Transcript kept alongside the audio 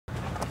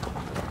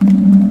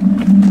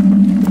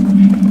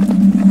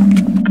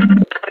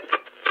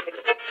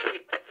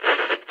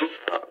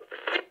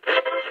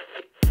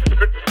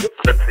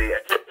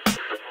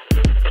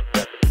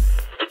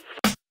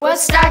What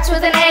starts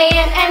with an A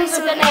and ends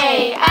with an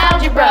A?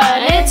 Algebra,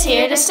 and it's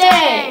here to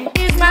stay.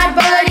 Here's my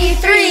buddy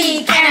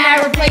 3. Can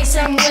I replace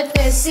him with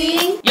a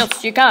C?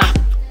 Yes, you can.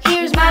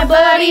 Here's my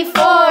buddy 4.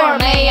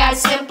 May I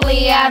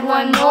simply add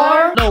one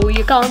more? No,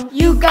 you can't.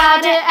 You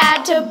gotta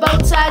add to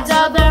both sides,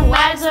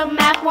 otherwise the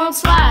math won't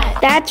slide.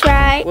 That's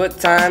right. What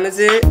time is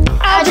it?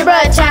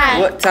 Algebra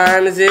time. What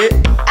time is it?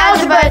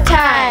 Algebra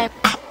time.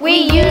 We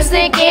use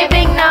the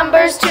giving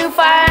numbers to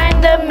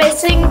find the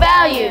missing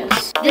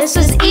values. This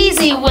is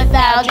easy with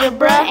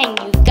algebra, and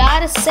you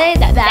gotta say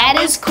that that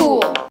is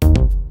cool.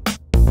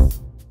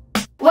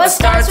 What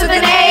starts with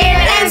an A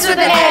and ends with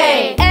an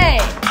A? A,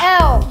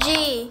 L,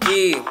 G,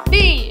 E,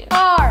 B,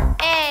 R,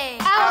 A.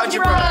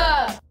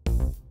 algebra.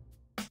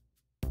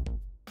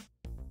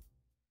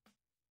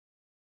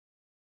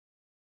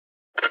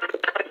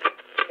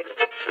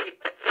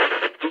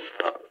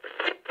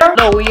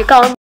 no, you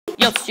can't.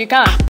 Yes, you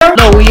can.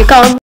 No, you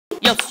can't.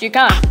 Yes, you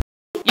can.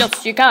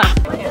 Yes, you can.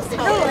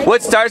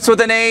 What starts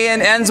with an A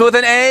and ends with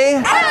an A?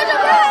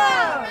 Algebra!